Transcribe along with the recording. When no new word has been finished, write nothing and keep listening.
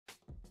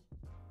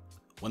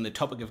When the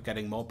topic of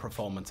getting more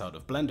performance out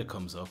of Blender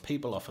comes up,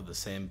 people offer the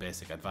same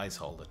basic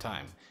advice all the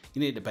time. You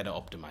need to better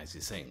optimize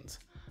your scenes.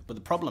 But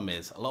the problem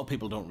is, a lot of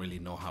people don't really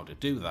know how to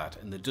do that,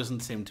 and there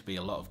doesn't seem to be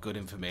a lot of good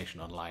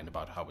information online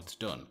about how it's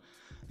done.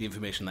 The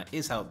information that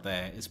is out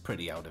there is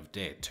pretty out of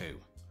date too.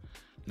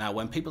 Now,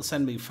 when people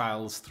send me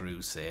files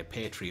through, say,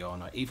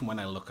 Patreon, or even when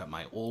I look at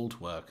my old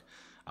work,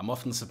 I'm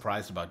often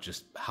surprised about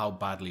just how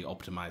badly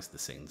optimized the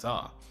scenes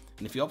are.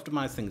 And if you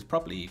optimize things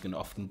properly, you can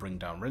often bring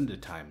down render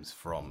times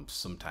from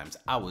sometimes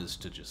hours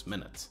to just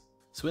minutes.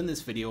 So in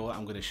this video,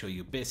 I'm going to show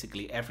you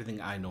basically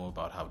everything I know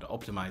about how to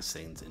optimize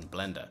scenes in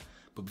Blender.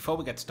 But before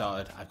we get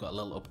started, I've got a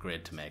little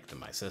upgrade to make to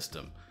my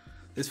system.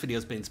 This video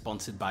has been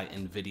sponsored by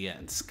Nvidia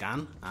and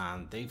Scan,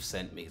 and they've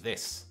sent me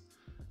this.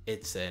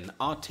 It's an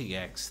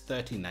RTX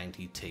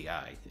 3090 Ti,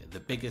 the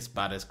biggest,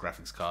 baddest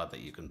graphics card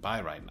that you can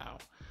buy right now.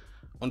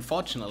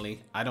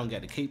 Unfortunately, I don't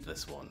get to keep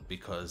this one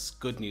because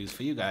good news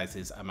for you guys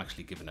is I'm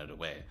actually giving it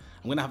away.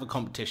 I'm going to have a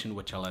competition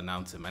which I'll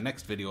announce in my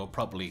next video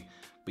probably,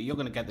 but you're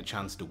going to get the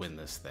chance to win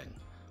this thing.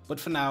 But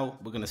for now,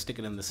 we're going to stick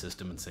it in the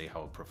system and see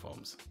how it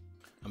performs.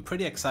 I'm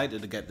pretty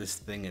excited to get this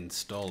thing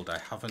installed. I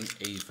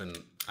haven't even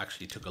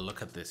actually took a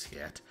look at this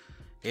yet.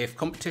 If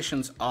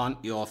competitions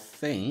aren't your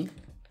thing,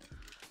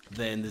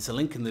 then there's a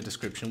link in the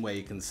description where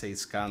you can see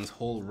Scan's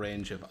whole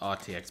range of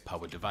RTX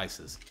powered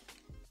devices.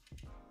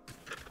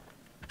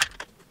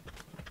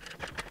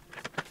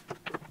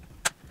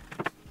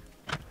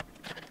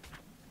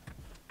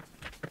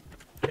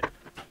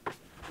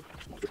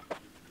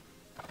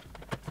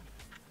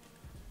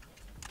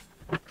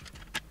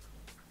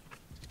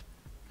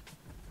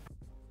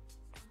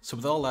 So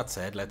with all that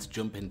said, let's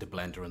jump into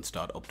Blender and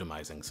start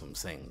optimizing some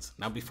scenes.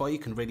 Now before you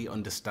can really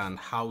understand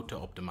how to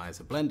optimize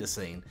a Blender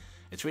scene,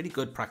 it's really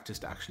good practice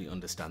to actually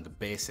understand the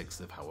basics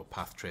of how a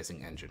path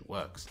tracing engine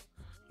works.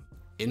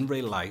 In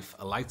real life,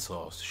 a light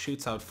source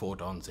shoots out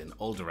photons in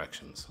all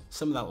directions.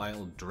 Some of that light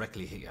will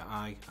directly hit your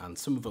eye, and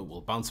some of it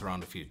will bounce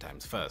around a few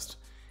times first.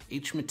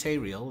 Each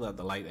material that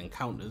the light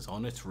encounters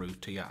on its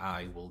route to your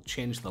eye will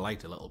change the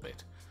light a little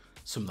bit.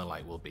 Some of the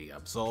light will be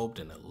absorbed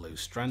and it'll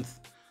lose strength.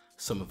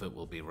 Some of it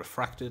will be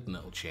refracted and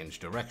it'll change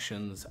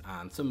directions,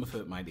 and some of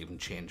it might even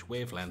change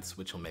wavelengths,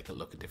 which will make it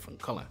look a different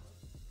color.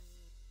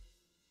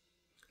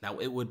 Now,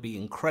 it would be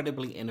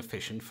incredibly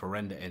inefficient for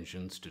render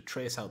engines to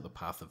trace out the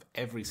path of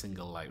every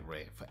single light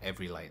ray for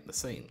every light in the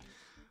scene.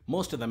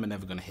 Most of them are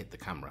never going to hit the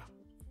camera.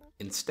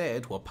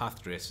 Instead, what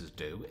path tracers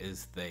do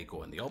is they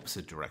go in the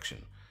opposite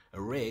direction.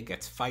 A ray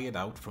gets fired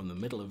out from the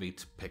middle of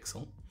each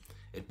pixel,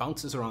 it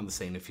bounces around the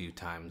scene a few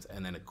times,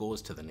 and then it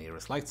goes to the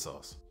nearest light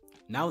source.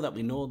 Now that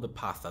we know the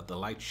path that the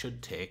light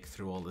should take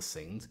through all the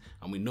scenes,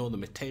 and we know the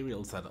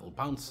materials that it'll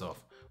bounce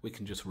off, we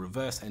can just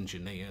reverse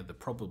engineer the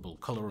probable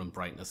color and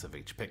brightness of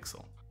each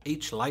pixel.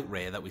 Each light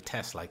ray that we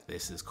test like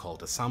this is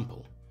called a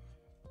sample.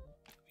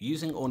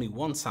 Using only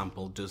one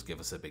sample does give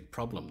us a big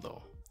problem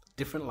though.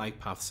 Different light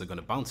paths are going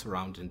to bounce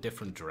around in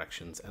different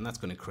directions, and that's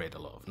going to create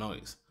a lot of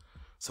noise.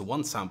 So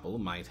one sample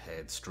might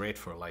head straight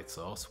for a light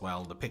source,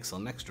 while the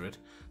pixel next to it,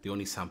 the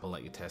only sample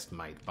that you test,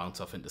 might bounce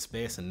off into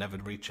space and never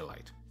reach a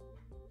light.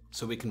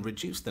 So we can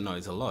reduce the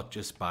noise a lot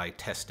just by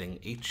testing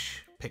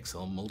each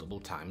pixel multiple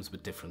times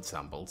with different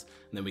samples,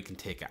 and then we can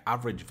take an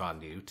average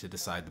value to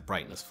decide the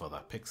brightness for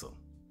that pixel.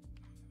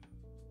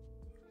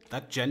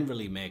 That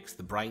generally makes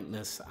the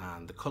brightness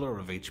and the color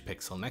of each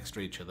pixel next to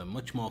each other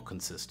much more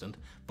consistent,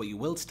 but you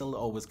will still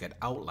always get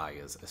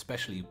outliers,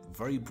 especially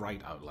very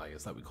bright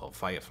outliers that we call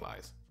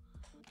fireflies.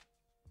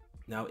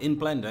 Now in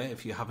Blender,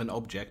 if you have an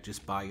object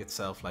just by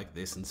itself like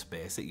this in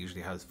space, it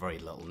usually has very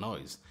little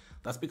noise.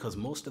 That's because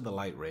most of the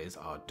light rays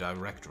are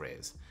direct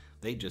rays.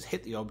 They just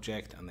hit the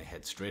object and they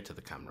head straight to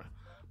the camera.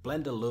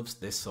 Blender loves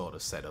this sort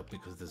of setup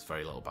because there's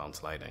very little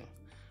bounce lighting.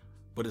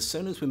 But as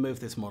soon as we move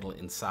this model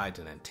inside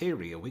an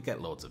interior, we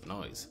get loads of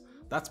noise.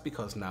 That's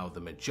because now the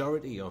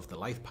majority of the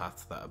light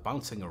paths that are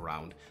bouncing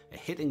around are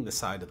hitting the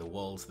side of the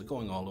walls, they're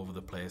going all over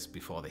the place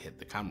before they hit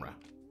the camera.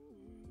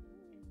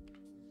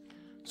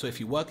 So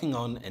if you're working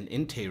on an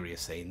interior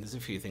scene, there's a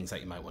few things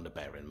that you might want to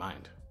bear in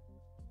mind.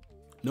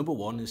 Number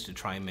one is to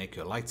try and make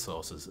your light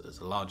sources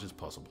as large as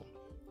possible.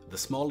 The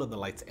smaller the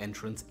light's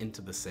entrance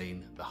into the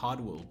scene, the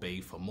harder it will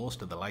be for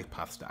most of the light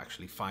paths to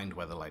actually find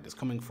where the light is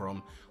coming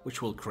from,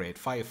 which will create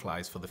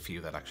fireflies for the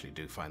few that actually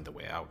do find their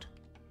way out.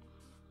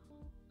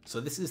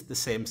 So this is the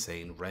same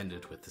scene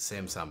rendered with the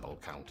same sample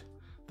count.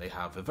 They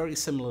have a very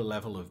similar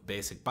level of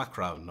basic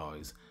background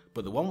noise,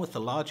 but the one with the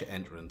larger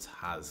entrance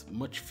has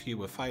much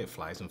fewer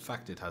fireflies. In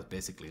fact, it has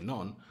basically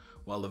none,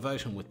 while the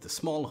version with the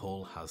small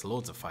hole has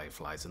loads of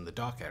fireflies in the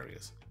dark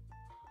areas.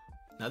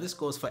 Now this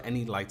goes for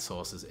any light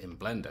sources in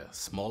Blender.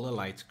 Smaller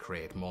lights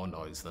create more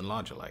noise than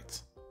larger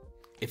lights.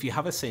 If you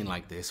have a scene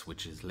like this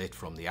which is lit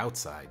from the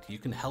outside, you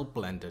can help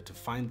Blender to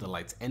find the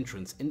light's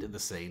entrance into the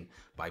scene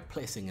by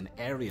placing an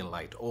area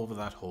light over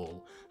that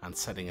hole and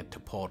setting it to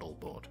portal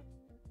mode.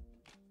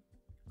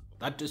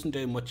 That doesn't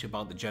do much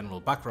about the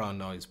general background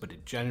noise, but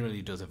it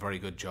generally does a very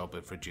good job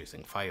of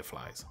reducing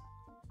fireflies.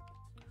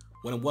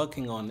 When I'm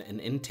working on an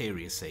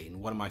interior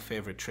scene, one of my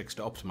favourite tricks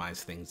to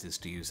optimise things is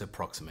to use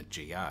approximate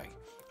GI.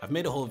 I've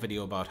made a whole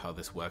video about how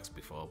this works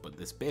before, but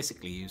this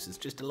basically uses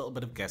just a little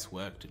bit of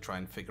guesswork to try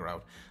and figure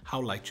out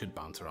how light should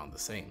bounce around the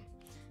scene.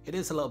 It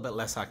is a little bit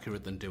less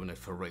accurate than doing it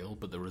for real,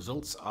 but the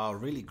results are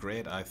really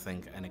great I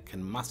think, and it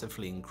can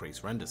massively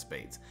increase render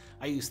speeds.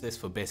 I use this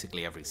for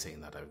basically every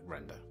scene that I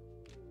render.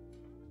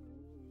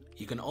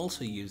 You can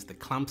also use the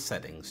clamp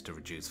settings to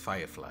reduce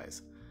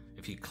fireflies.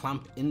 If you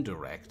clamp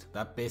indirect,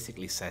 that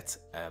basically sets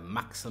a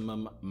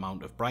maximum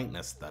amount of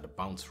brightness that a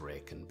bounce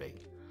ray can be.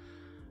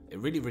 It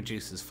really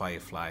reduces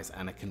fireflies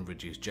and it can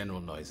reduce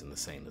general noise in the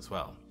scene as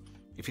well.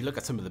 If you look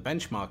at some of the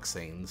benchmark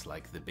scenes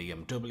like the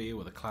BMW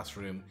or the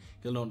classroom,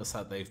 you'll notice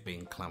that they've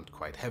been clamped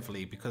quite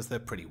heavily because they're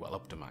pretty well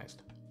optimized.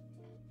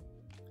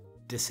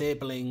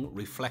 Disabling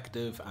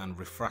reflective and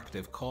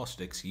refractive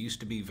caustics used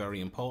to be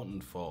very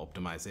important for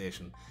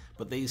optimization,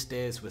 but these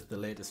days with the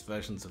latest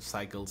versions of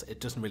cycles it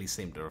doesn't really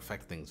seem to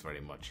affect things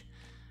very much.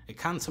 It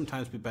can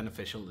sometimes be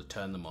beneficial to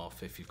turn them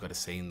off if you've got a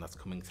scene that's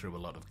coming through a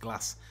lot of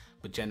glass,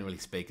 but generally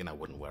speaking I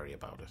wouldn't worry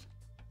about it.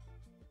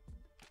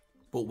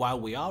 But while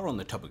we are on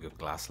the topic of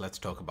glass, let's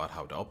talk about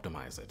how to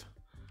optimize it.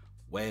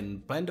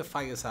 When Blender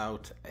fires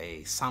out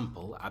a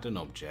sample at an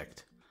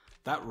object,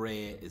 that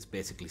ray is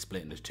basically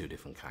split into two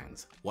different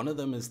kinds. One of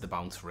them is the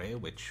bounce ray,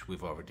 which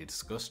we've already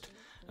discussed,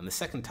 and the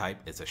second type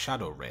is a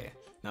shadow ray.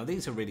 Now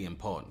these are really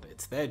important.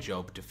 It's their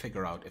job to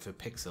figure out if a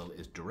pixel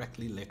is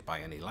directly lit by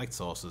any light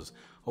sources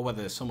or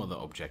whether some other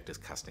object is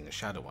casting a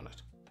shadow on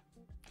it.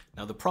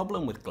 Now the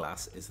problem with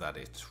glass is that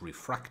it's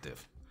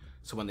refractive.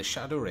 So when the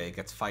shadow ray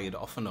gets fired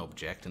off an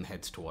object and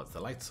heads towards the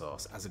light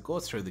source, as it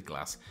goes through the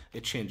glass,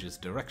 it changes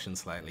direction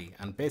slightly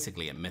and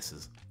basically it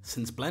misses.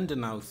 Since Blender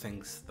now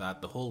thinks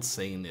that the whole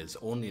scene is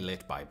only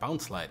lit by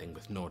bounce lighting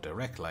with no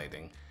direct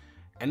lighting,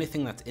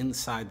 anything that's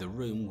inside the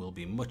room will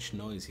be much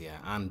noisier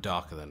and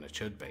darker than it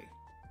should be.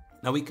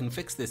 Now we can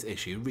fix this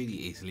issue really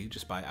easily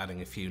just by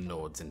adding a few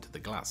nodes into the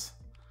glass.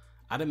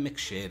 Add a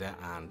mix shader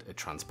and a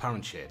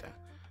transparent shader.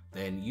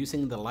 Then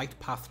using the light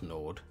path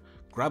node,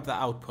 grab the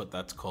output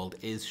that's called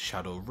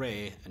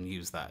isShadowRay and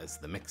use that as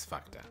the mix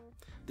factor.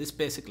 This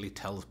basically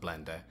tells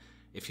Blender,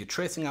 if you're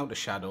tracing out a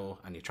shadow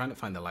and you're trying to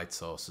find the light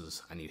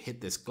sources and you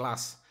hit this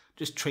glass,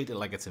 just treat it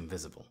like it's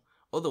invisible.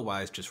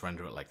 Otherwise, just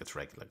render it like it's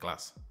regular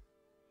glass.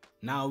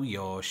 Now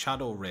your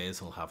shadow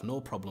rays will have no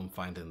problem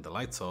finding the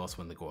light source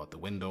when they go out the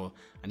window,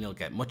 and you'll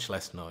get much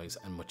less noise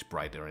and much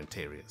brighter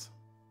interiors.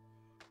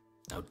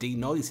 Now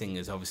denoising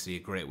is obviously a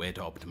great way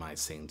to optimize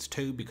scenes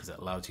too, because it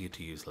allows you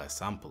to use less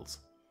samples.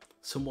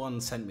 Someone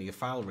sent me a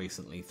file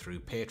recently through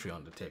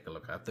Patreon to take a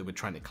look at. They were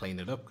trying to clean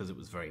it up because it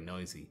was very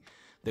noisy.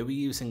 They were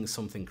using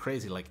something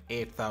crazy like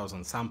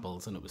 8,000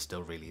 samples and it was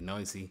still really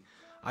noisy.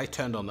 I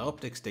turned on the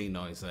optics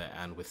denoiser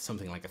and with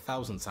something like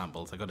 1,000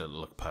 samples I got it to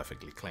look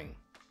perfectly clean.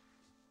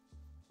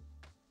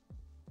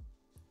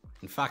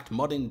 In fact,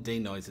 modern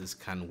denoisers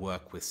can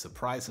work with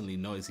surprisingly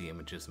noisy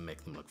images and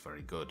make them look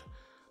very good.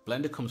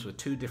 Blender comes with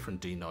two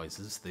different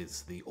denoisers.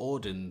 There's the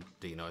Odin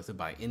denoiser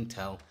by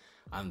Intel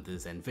and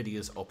there's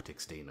Nvidia's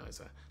optics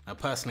denoiser. Now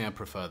personally I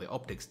prefer the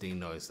optics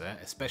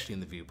denoiser, especially in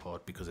the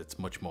viewport, because it's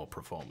much more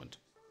performant.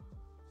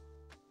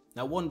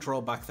 Now one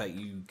drawback that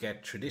you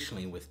get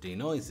traditionally with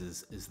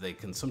denoisers is they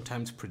can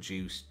sometimes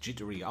produce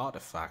jittery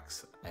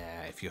artifacts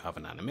if you have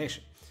an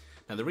animation.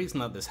 Now the reason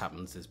that this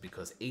happens is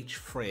because each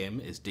frame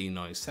is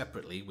denoised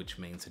separately, which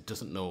means it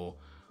doesn't know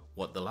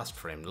what the last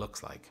frame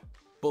looks like.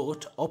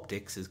 But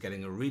optics is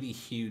getting a really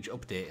huge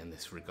update in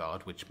this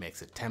regard, which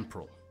makes it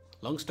temporal.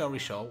 Long story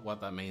short, what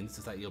that means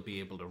is that you'll be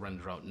able to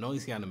render out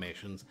noisy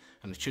animations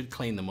and it should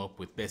clean them up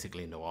with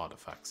basically no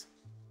artifacts.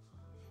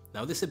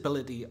 Now this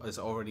ability is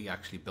already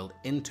actually built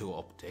into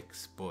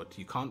optics, but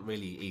you can't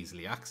really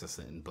easily access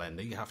it in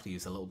Blender. You have to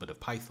use a little bit of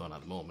Python at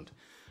the moment.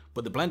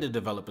 But the Blender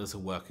developers are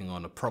working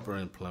on a proper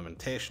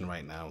implementation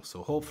right now,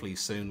 so hopefully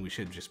soon we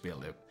should just be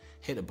able to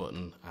hit a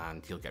button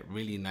and you'll get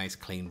really nice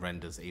clean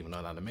renders even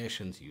on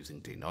animations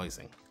using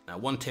denoising. Now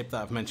one tip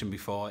that I've mentioned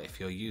before, if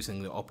you're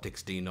using the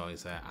optics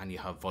denoiser and you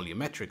have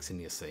volumetrics in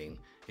your scene,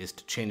 is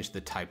to change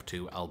the type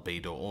to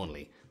albedo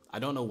only. I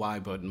don't know why,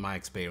 but in my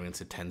experience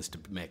it tends to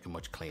make a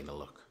much cleaner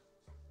look.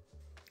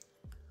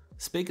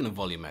 Speaking of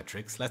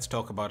volumetrics, let's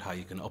talk about how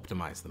you can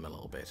optimize them a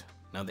little bit.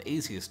 Now the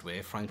easiest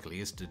way,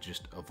 frankly, is to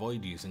just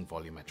avoid using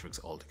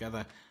volumetrics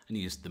altogether and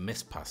use the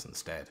mist pass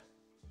instead.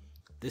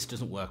 This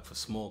doesn't work for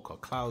smoke or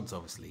clouds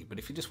obviously, but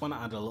if you just want to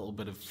add a little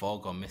bit of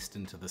fog or mist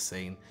into the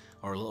scene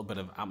or a little bit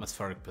of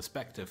atmospheric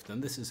perspective,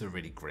 then this is a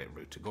really great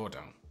route to go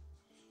down.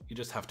 You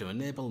just have to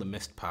enable the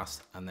mist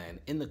pass, and then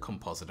in the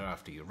compositor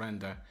after you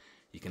render,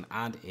 you can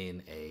add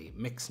in a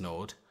mix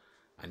node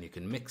and you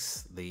can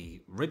mix the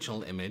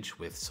original image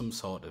with some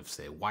sort of,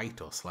 say,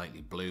 white or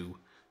slightly blue,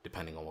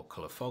 depending on what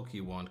color fog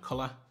you want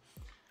color.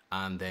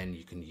 And then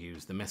you can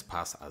use the mist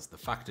pass as the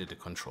factor to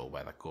control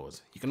where that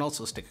goes. You can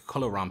also stick a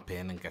color ramp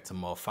in and get some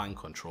more fine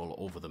control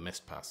over the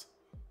mist pass.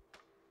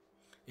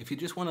 If you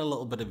just want a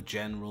little bit of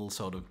general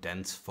sort of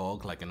dense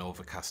fog like an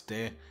overcast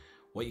day,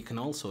 What you can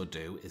also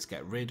do is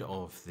get rid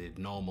of the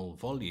normal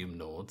volume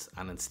nodes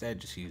and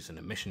instead just use an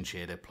emission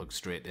shader plugged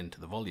straight into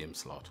the volume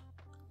slot.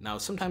 Now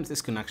sometimes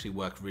this can actually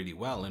work really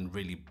well and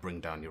really bring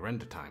down your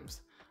render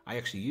times. I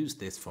actually used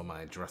this for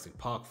my Jurassic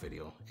Park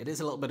video. It is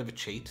a little bit of a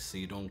cheat so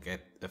you don't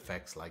get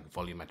effects like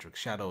volumetric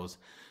shadows,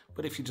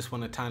 but if you just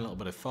want a tiny little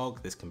bit of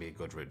fog, this can be a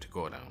good route to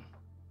go down.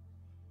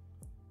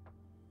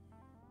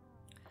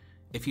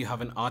 If you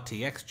have an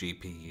RTX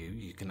GPU,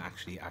 you can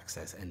actually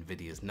access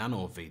NVIDIA's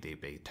Nano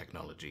VDB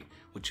technology,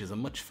 which is a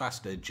much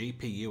faster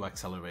GPU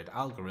accelerated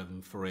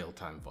algorithm for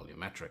real-time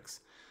volumetrics.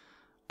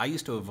 I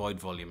used to avoid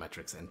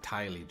volumetrics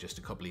entirely just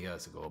a couple of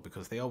years ago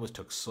because they always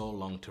took so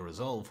long to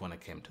resolve when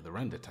it came to the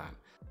render time.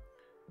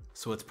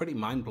 So it's pretty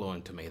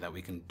mind-blowing to me that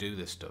we can do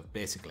this stuff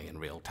basically in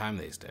real time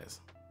these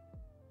days.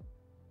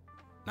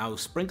 Now,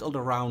 sprinkled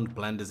around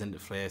Blender's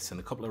interface in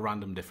a couple of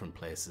random different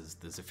places,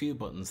 there's a few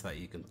buttons that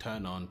you can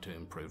turn on to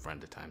improve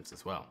render times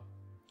as well.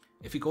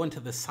 If you go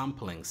into the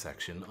sampling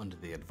section under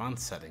the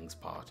advanced settings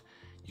part,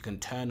 you can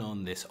turn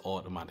on this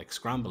automatic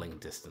scrambling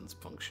distance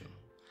function.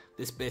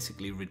 This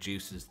basically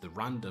reduces the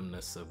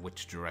randomness of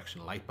which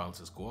direction light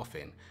bounces go off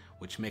in,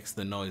 which makes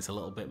the noise a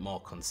little bit more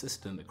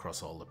consistent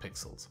across all the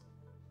pixels.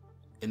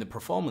 In the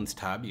performance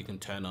tab, you can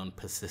turn on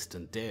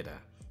persistent data.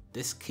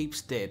 This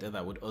keeps data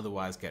that would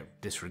otherwise get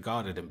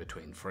disregarded in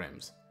between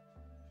frames.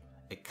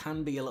 It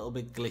can be a little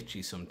bit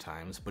glitchy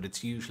sometimes, but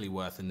it's usually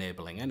worth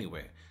enabling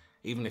anyway.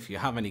 Even if you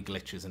have any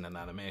glitches in an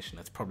animation,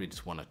 it's probably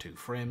just 1 or 2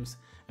 frames,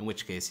 in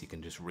which case you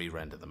can just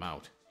re-render them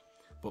out.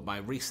 But my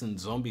recent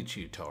zombie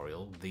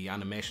tutorial, the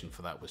animation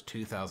for that was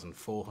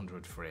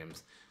 2400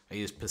 frames. I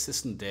used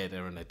persistent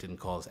data and it didn't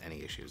cause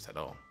any issues at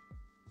all.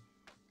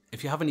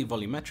 If you have any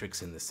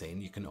volumetrics in the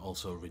scene, you can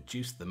also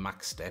reduce the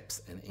max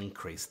steps and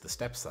increase the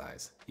step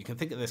size. You can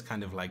think of this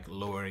kind of like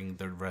lowering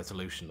the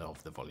resolution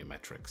of the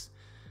volumetrics.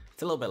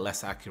 It's a little bit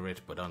less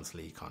accurate, but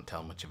honestly you can't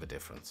tell much of a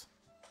difference.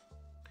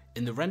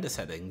 In the render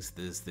settings,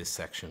 there's this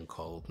section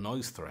called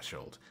noise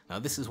threshold. Now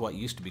this is what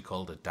used to be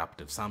called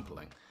adaptive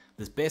sampling.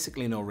 There's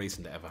basically no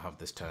reason to ever have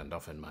this turned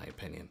off in my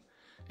opinion.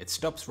 It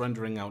stops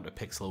rendering out a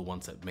pixel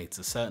once it meets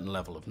a certain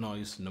level of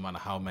noise, no matter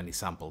how many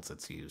samples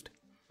it's used.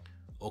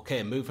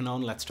 Okay, moving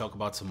on, let's talk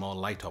about some more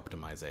light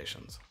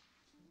optimizations.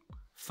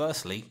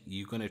 Firstly,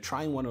 you're going to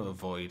try and want to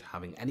avoid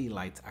having any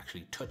lights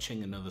actually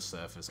touching another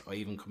surface or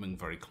even coming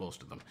very close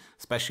to them,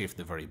 especially if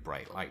they're very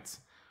bright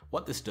lights.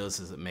 What this does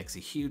is it makes a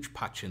huge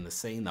patch in the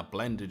scene that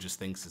Blender just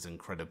thinks is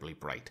incredibly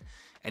bright.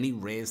 Any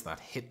rays that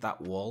hit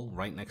that wall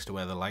right next to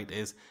where the light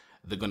is,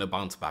 they're going to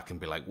bounce back and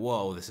be like,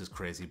 whoa, this is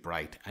crazy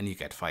bright, and you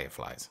get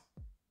fireflies.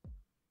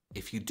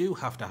 If you do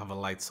have to have a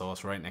light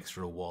source right next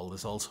to a wall,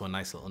 there's also a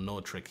nice little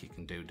node trick you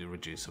can do to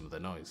reduce some of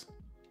the noise.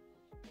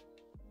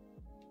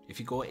 If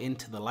you go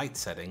into the light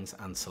settings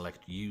and select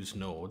use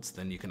nodes,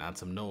 then you can add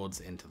some nodes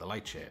into the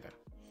light shader.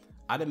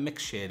 Add a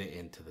mix shader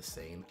into the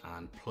scene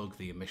and plug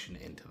the emission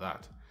into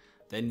that.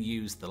 Then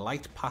use the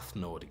light path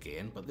node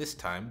again, but this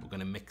time we're going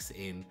to mix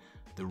in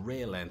the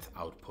ray length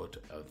output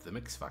of the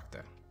mix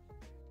factor.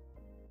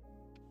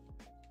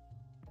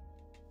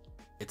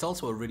 It's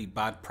also a really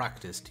bad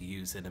practice to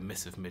use an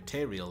emissive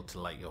material to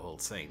light your whole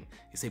scene.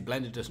 You see,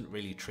 Blender doesn't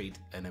really treat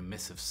an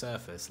emissive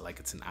surface like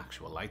it's an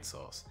actual light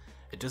source.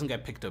 It doesn't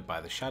get picked up by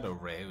the shadow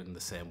ray in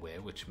the same way,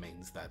 which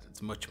means that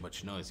it's much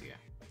noisier.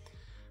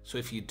 So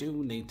if you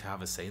do need to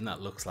have a scene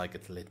that looks like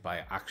it's lit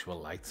by actual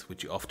lights,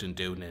 which you often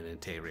do in an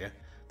interior,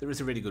 there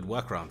is a really good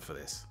workaround for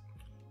this.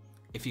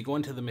 If you go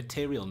into the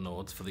material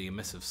nodes for the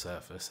emissive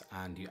surface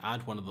and you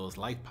add one of those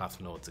light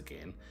path nodes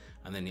again,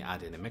 and then you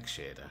add in a mix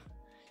shader,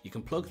 you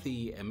can plug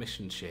the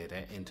emission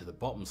shader into the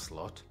bottom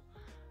slot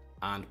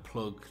and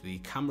plug the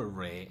camera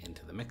ray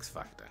into the mix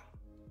factor.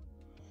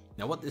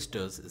 Now what this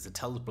does is it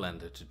tells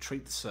Blender to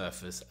treat the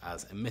surface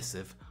as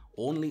emissive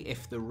only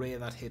if the ray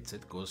that hits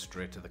it goes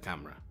straight to the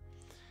camera.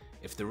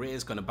 If the ray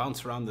is going to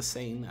bounce around the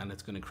scene and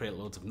it's going to create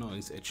loads of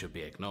noise, it should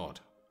be ignored.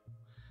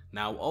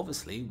 Now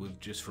obviously we've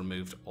just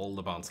removed all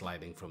the bounce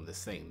lighting from this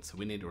scene, so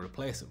we need to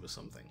replace it with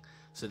something.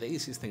 So the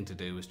easiest thing to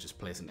do is just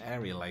place an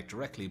area light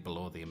directly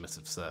below the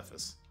emissive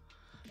surface.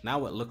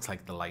 Now it looks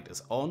like the light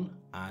is on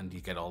and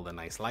you get all the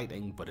nice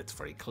lighting, but it's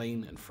very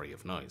clean and free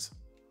of noise.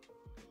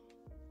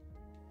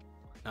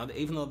 Now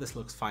even though this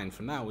looks fine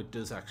for now, it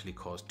does actually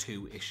cause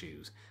 2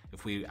 issues.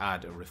 If we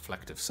add a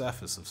reflective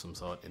surface of some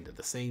sort into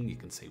the scene, you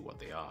can see what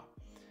they are.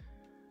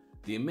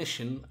 The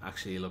emission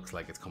actually looks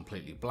like it's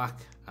completely black,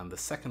 and the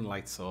second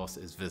light source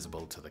is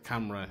visible to the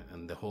camera,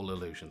 and the whole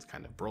illusion's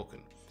kind of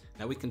broken.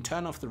 Now we can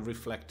turn off the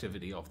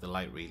reflectivity of the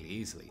light really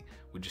easily.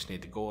 We just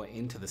need to go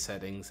into the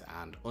settings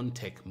and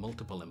untick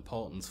multiple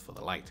importance for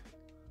the light.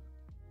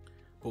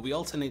 But we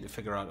also need to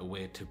figure out a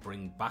way to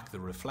bring back the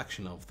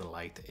reflection of the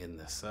light in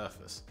the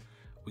surface.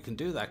 We can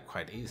do that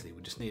quite easily.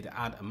 We just need to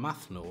add a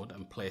math node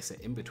and place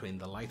it in between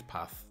the light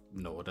path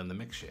node and the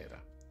mix shader.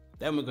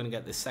 Then we're going to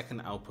get this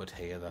second output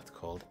here that's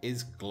called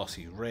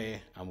isGlossyRay,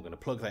 and we're going to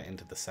plug that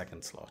into the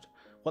second slot.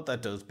 What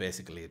that does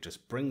basically, it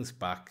just brings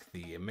back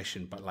the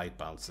emission light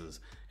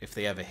bounces if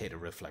they ever hit a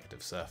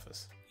reflective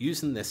surface.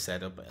 Using this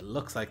setup, it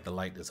looks like the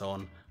light is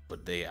on,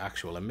 but the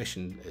actual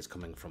emission is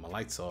coming from a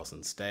light source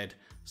instead,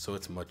 so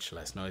it's much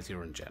less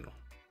noisier in general.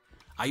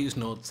 I use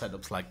node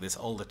setups like this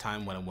all the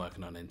time when I'm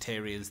working on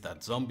interiors.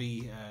 That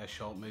zombie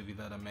short movie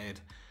that I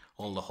made,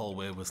 all the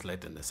hallway was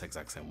lit in this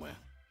exact same way.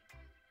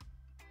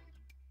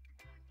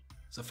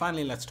 So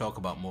finally, let's talk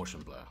about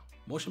motion blur.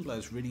 Motion blur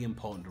is really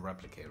important to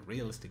replicate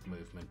realistic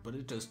movement, but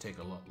it does take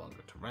a lot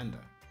longer to render.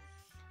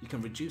 You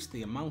can reduce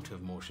the amount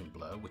of motion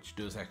blur, which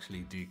does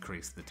actually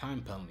decrease the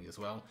time penalty as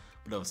well,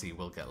 but obviously you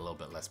will get a little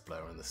bit less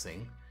blur in the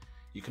scene.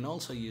 You can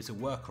also use a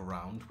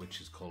workaround,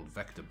 which is called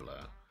vector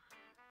blur.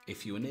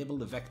 If you enable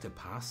the vector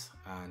pass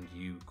and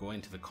you go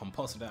into the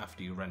compositor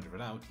after you render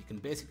it out, you can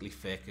basically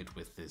fake it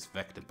with this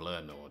vector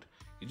blur node.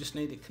 You just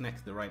need to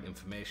connect the right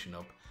information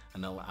up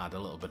and it'll add a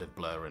little bit of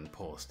blur in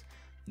post.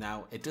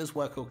 Now, it does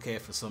work okay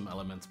for some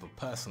elements, but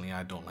personally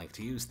I don't like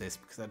to use this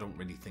because I don't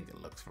really think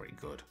it looks very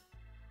good.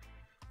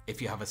 If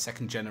you have a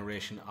second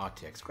generation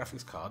RTX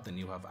graphics card, then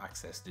you have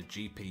access to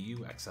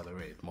GPU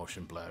accelerated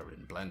motion blur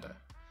in Blender.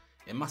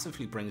 It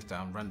massively brings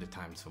down render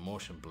times for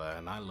motion blur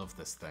and I love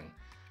this thing.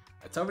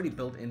 It's already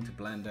built into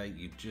Blender,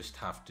 you just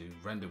have to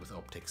render with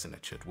optics and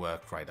it should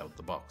work right out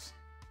the box.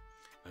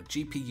 Now,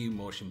 GPU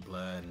motion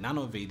blur,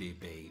 nano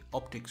VDB,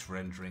 optics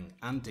rendering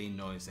and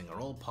denoising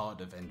are all part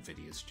of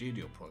NVIDIA's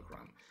Studio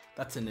program.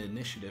 That's an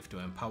initiative to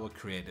empower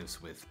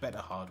creatives with better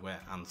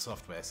hardware and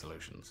software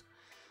solutions.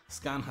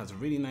 Scan has a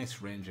really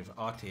nice range of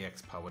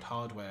RTX powered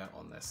hardware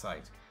on their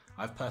site.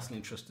 I've personally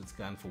trusted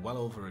Scan for well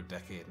over a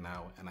decade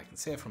now and I can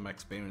say from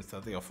experience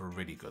that they offer a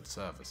really good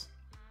service.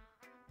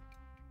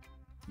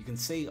 You can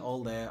see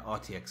all their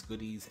RTX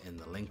goodies in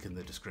the link in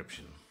the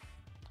description.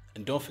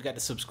 And don't forget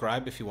to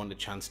subscribe if you want a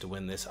chance to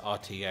win this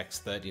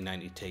RTX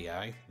 3090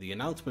 Ti. The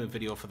announcement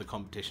video for the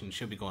competition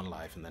should be going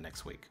live in the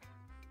next week.